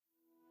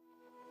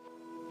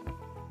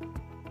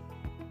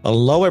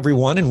Hello,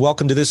 everyone, and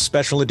welcome to this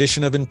special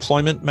edition of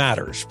Employment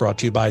Matters, brought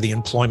to you by the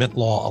Employment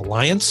Law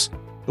Alliance,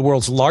 the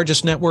world's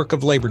largest network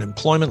of labor and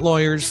employment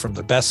lawyers from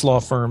the best law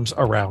firms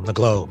around the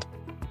globe.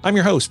 I'm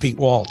your host, Pete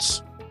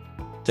Waltz.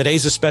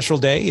 Today's a special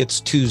day. It's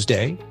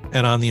Tuesday,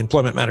 and on the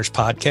Employment Matters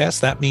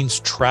podcast, that means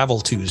Travel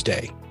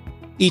Tuesday.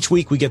 Each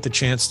week, we get the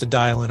chance to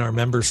dial in our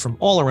members from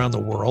all around the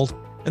world,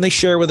 and they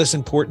share with us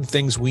important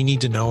things we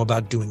need to know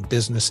about doing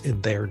business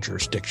in their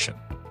jurisdiction.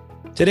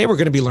 Today, we're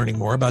going to be learning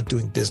more about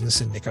doing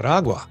business in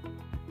Nicaragua.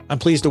 I'm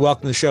pleased to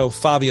welcome to the show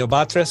Fabio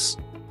Batres,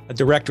 a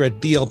director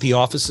at BLP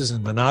offices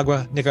in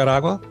Managua,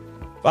 Nicaragua.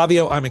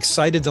 Fabio, I'm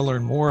excited to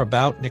learn more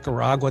about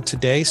Nicaragua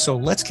today, so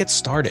let's get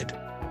started.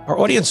 Our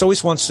audience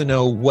always wants to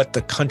know what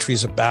the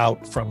country's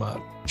about from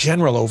a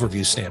general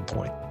overview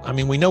standpoint. I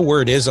mean, we know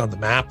where it is on the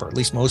map, or at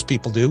least most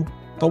people do,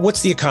 but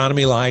what's the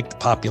economy like, the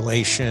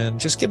population?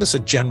 Just give us a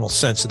general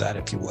sense of that,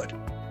 if you would.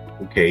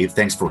 Okay,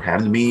 thanks for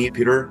having me,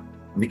 Peter.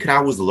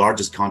 Nicaragua is the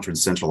largest country in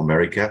Central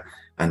America,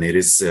 and it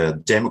is a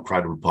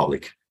democratic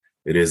republic.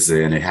 It is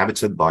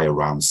inhabited by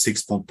around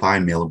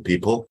 6.5 million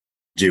people.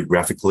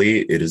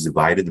 Geographically, it is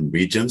divided in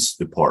regions,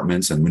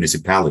 departments, and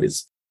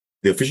municipalities.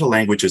 The official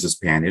language is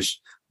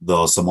Spanish,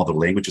 though some other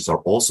languages are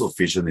also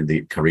official in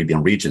the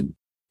Caribbean region.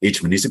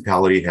 Each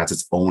municipality has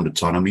its own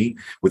autonomy,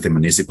 with a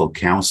municipal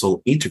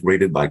council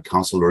integrated by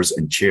councilors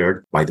and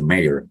chaired by the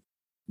mayor.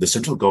 The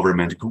central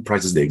government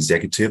comprises the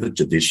executive,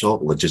 judicial,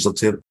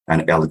 legislative,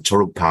 and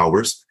electoral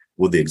powers,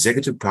 with the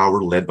executive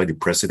power led by the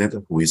president,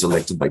 who is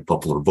elected by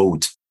popular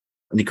vote.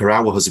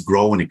 Nicaragua has a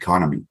growing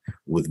economy,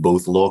 with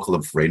both local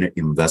and foreign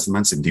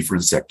investments in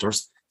different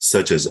sectors,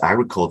 such as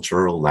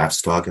agriculture,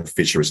 livestock,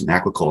 fisheries and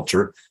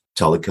aquaculture,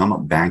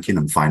 telecom, banking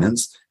and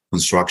finance,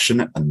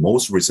 construction, and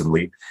most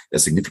recently, a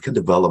significant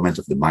development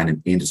of the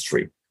mining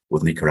industry,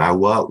 with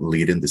Nicaragua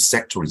leading the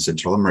sector in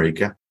Central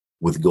America,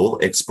 with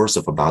gold exports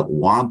of about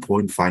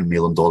 $1.5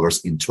 million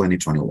in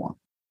 2021.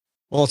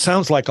 Well, it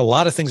sounds like a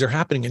lot of things are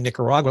happening in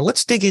Nicaragua.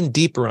 Let's dig in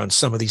deeper on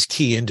some of these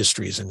key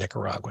industries in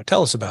Nicaragua.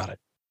 Tell us about it.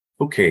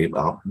 Okay,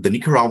 the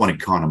Nicaraguan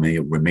economy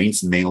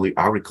remains mainly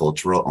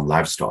agricultural and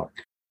livestock,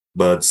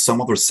 but some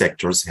other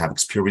sectors have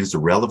experienced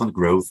relevant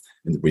growth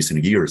in the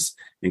recent years,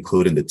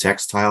 including the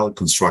textile,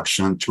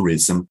 construction,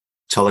 tourism,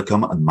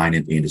 telecom, and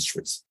mining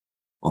industries.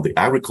 On the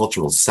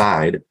agricultural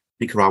side,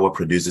 Nicaragua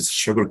produces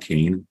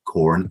sugarcane,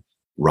 corn,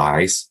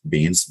 rice,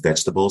 beans,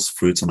 vegetables,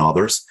 fruits, and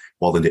others,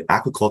 while in the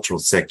aquacultural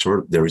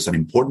sector, there is an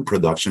important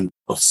production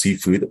of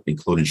seafood,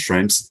 including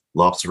shrimps,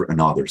 lobster,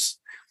 and others.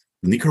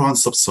 The Nicaraguan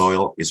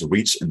subsoil is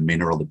rich in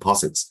mineral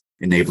deposits,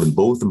 enabling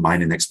both the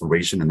mining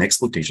exploration and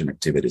exploitation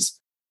activities.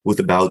 With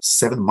about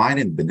 7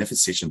 mining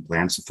beneficiation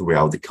plants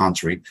throughout the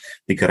country,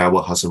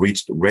 Nicaragua has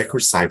reached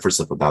record ciphers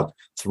of about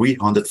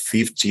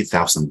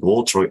 350,000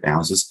 gold troy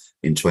ounces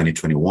in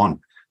 2021,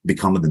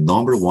 becoming the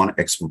number one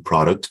export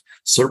product,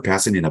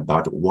 surpassing in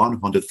about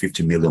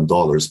 $150 million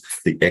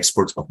the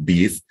export of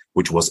beef,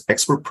 which was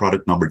export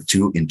product number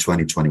 2 in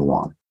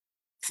 2021.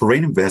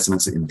 Foreign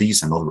investments in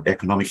these and other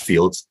economic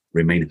fields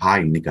remain high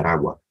in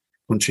Nicaragua,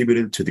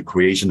 contributing to the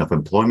creation of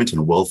employment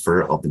and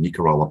welfare of the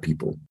Nicaragua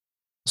people.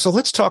 So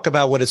let's talk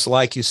about what it's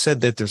like. You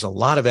said that there's a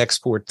lot of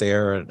export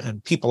there,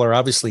 and people are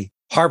obviously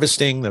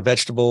harvesting the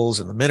vegetables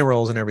and the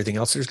minerals and everything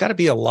else. There's got to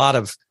be a lot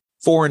of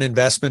foreign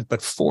investment,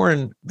 but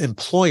foreign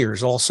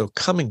employers also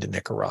coming to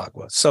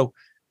Nicaragua. So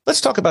let's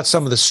talk about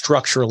some of the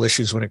structural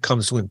issues when it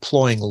comes to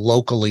employing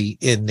locally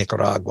in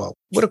Nicaragua.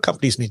 What do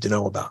companies need to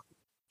know about?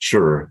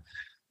 Sure.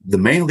 The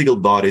main legal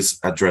bodies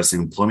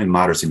addressing employment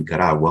matters in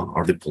Nicaragua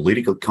are the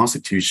Political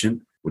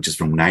Constitution, which is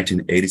from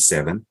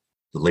 1987,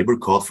 the Labor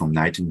Code from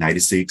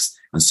 1996,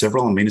 and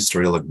several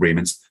ministerial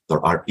agreements that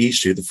are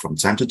issued from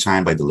time to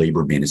time by the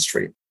Labor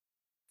Ministry.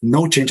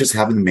 No changes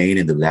have been made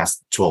in the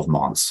last 12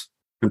 months.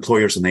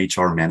 Employers and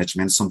HR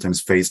management sometimes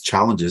face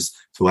challenges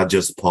to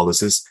adjust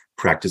policies,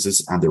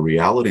 practices, and the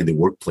reality in the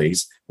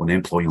workplace when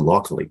employing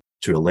locally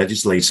to a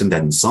legislation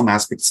that in some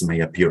aspects may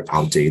appear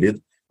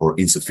outdated or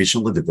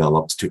insufficiently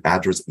developed to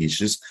address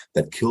issues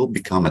that could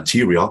become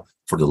material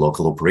for the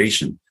local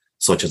operation,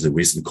 such as the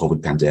recent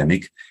COVID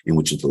pandemic, in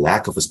which the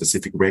lack of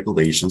specific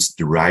regulations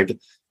derived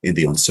in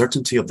the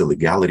uncertainty of the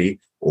legality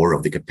or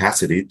of the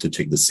capacity to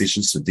take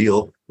decisions to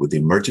deal with the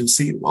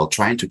emergency while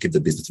trying to keep the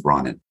business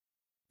running.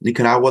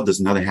 Nicaragua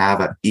does not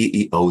have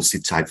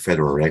EEOC-type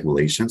federal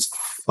regulations,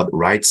 but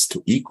rights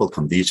to equal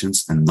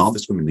conditions and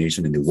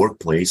non-discrimination in the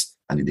workplace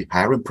and in the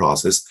hiring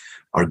process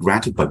are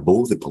granted by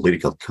both the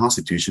Political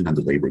Constitution and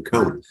the Labor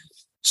Code,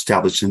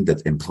 establishing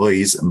that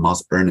employees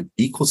must earn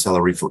equal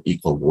salary for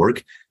equal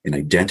work in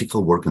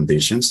identical work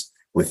conditions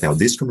without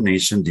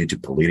discrimination due to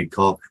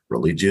political,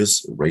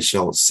 religious,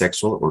 racial,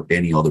 sexual, or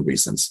any other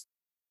reasons.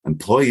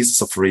 Employees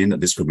suffering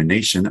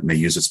discrimination may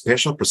use a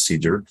special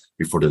procedure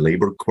before the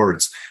labor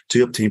courts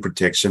to obtain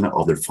protection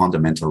of their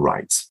fundamental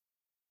rights.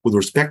 With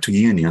respect to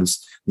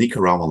unions,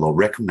 Nicaraguan law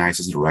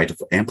recognizes the right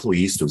of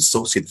employees to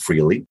associate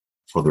freely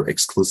for their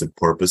exclusive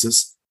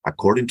purposes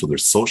according to their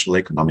social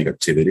economic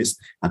activities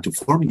and to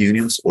form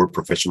unions or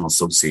professional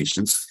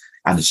associations,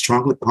 and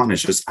strongly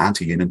punishes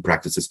anti-union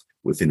practices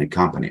within a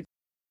company.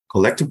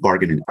 Collective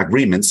bargaining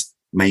agreements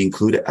may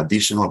include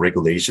additional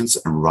regulations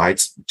and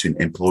rights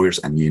between employers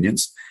and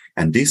unions,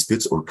 and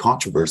disputes or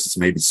controversies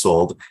may be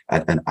solved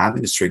at an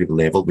administrative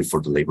level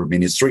before the labor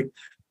ministry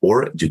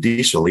or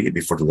judicially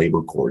before the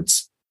labor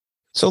courts.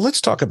 So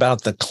let's talk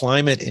about the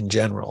climate in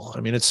general.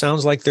 I mean, it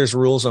sounds like there's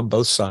rules on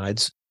both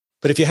sides,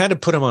 but if you had to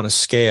put them on a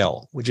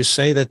scale, would you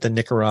say that the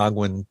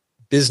Nicaraguan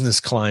business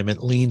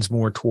climate leans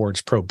more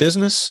towards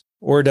pro-business,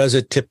 or does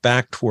it tip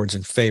back towards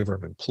in favor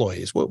of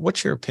employees?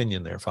 What's your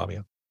opinion there,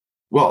 Fabio?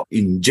 Well,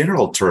 in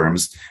general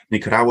terms,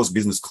 Nicaragua's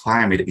business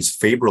climate is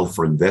favorable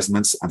for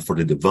investments and for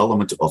the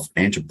development of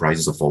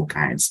enterprises of all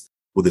kinds,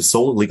 with a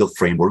solid legal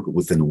framework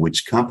within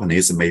which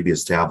companies may be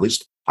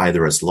established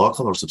either as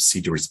local or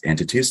subsidiary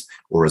entities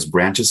or as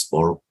branches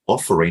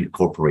of foreign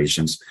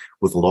corporations,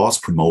 with laws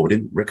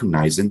promoting,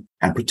 recognizing,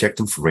 and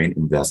protecting foreign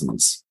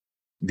investments.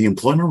 The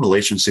employment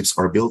relationships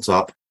are built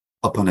up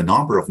upon a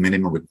number of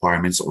minimum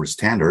requirements or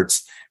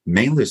standards,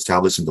 mainly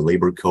established in the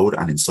labor code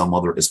and in some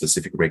other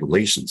specific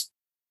regulations.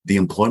 The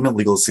employment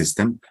legal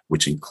system,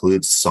 which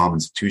includes some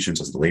institutions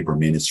as the labor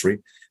ministry,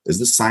 is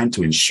designed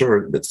to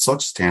ensure that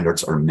such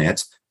standards are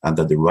met and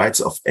that the rights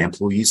of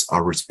employees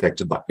are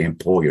respected by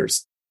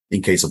employers.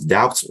 In case of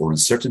doubts or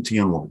uncertainty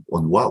on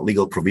what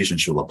legal provision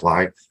should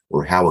apply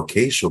or how a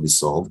case should be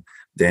solved,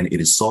 then it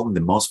is solved in the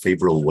most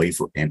favorable way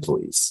for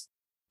employees.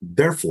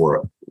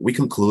 Therefore, we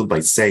conclude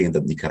by saying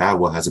that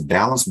Nicaragua has a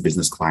balanced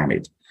business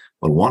climate.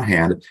 On one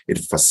hand, it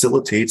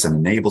facilitates and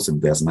enables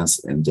investments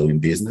in doing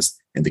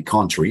business in the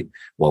country,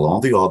 while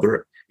on the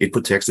other, it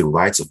protects the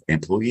rights of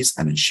employees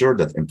and ensures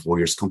that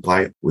employers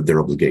comply with their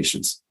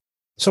obligations.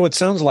 So it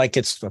sounds like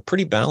it's a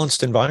pretty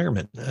balanced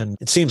environment, and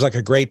it seems like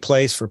a great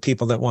place for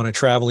people that want to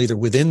travel either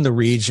within the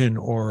region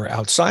or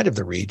outside of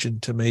the region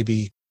to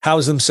maybe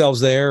house themselves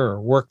there or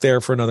work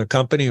there for another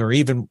company or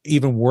even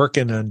work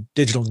in a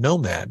digital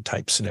nomad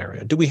type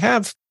scenario. Do we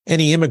have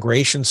any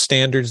immigration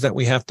standards that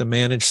we have to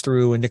manage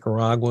through in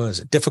Nicaragua? Is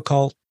it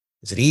difficult?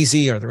 Is it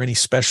easy? Are there any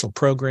special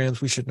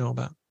programs we should know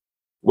about?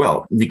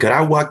 Well,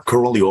 Nicaragua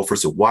currently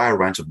offers a wide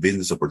range of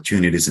business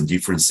opportunities in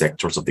different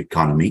sectors of the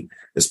economy,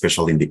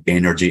 especially in the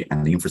energy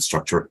and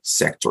infrastructure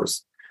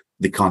sectors.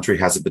 The country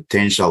has a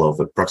potential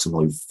of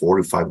approximately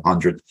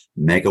 4,500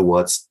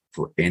 megawatts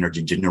for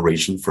energy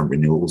generation from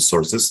renewable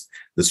sources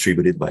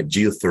distributed by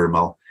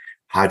geothermal,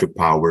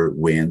 hydropower,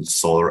 wind,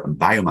 solar, and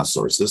biomass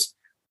sources,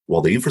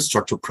 while the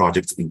infrastructure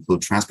projects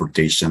include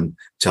transportation,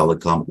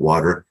 telecom,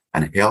 water,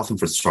 and health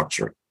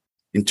infrastructure.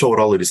 In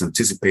total, it is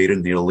anticipated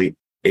nearly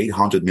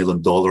 $800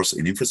 million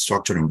in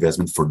infrastructure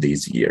investment for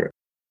this year.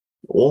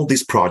 All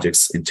these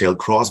projects entail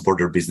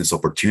cross-border business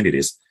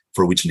opportunities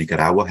for which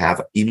Nicaragua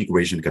have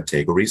immigration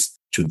categories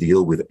to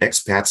deal with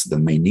expats that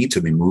may need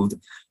to be moved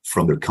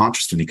from their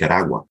countries to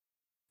Nicaragua,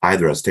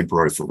 either as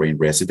temporary foreign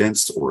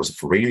residents or as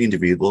foreign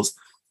individuals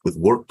with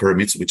work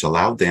permits which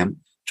allow them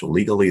to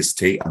legally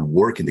stay and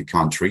work in the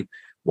country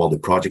while the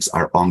projects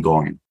are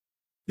ongoing.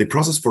 The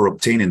process for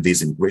obtaining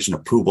these immigration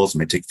approvals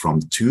may take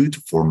from 2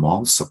 to 4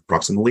 months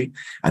approximately,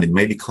 and it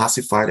may be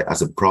classified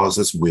as a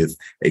process with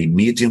a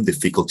medium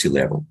difficulty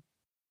level.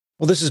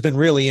 Well, this has been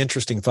really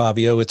interesting,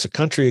 Fabio. It's a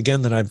country,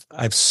 again, that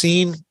I've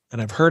seen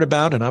and I've heard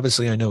about, and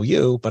obviously I know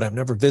you, but I've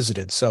never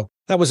visited. So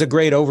that was a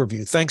great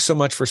overview. Thanks so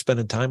much for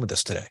spending time with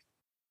us today.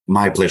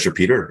 My pleasure,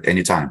 Peter.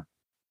 Anytime.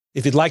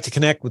 If you'd like to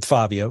connect with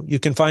Fabio, you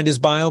can find his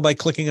bio by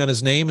clicking on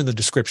his name in the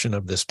description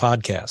of this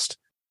podcast.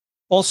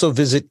 Also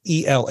visit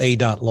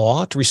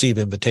ela.law to receive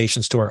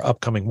invitations to our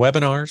upcoming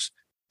webinars,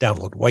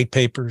 download white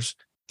papers,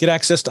 get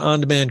access to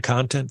on-demand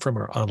content from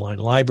our online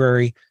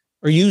library,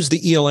 or use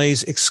the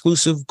ELA's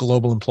exclusive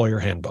Global Employer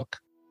Handbook.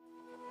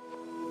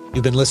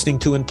 You've been listening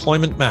to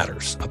Employment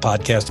Matters, a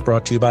podcast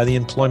brought to you by the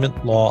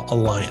Employment Law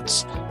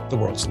Alliance, the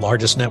world's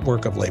largest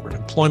network of labor and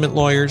employment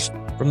lawyers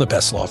from the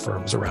best law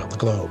firms around the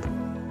globe.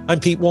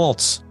 I'm Pete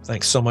Waltz.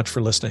 Thanks so much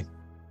for listening.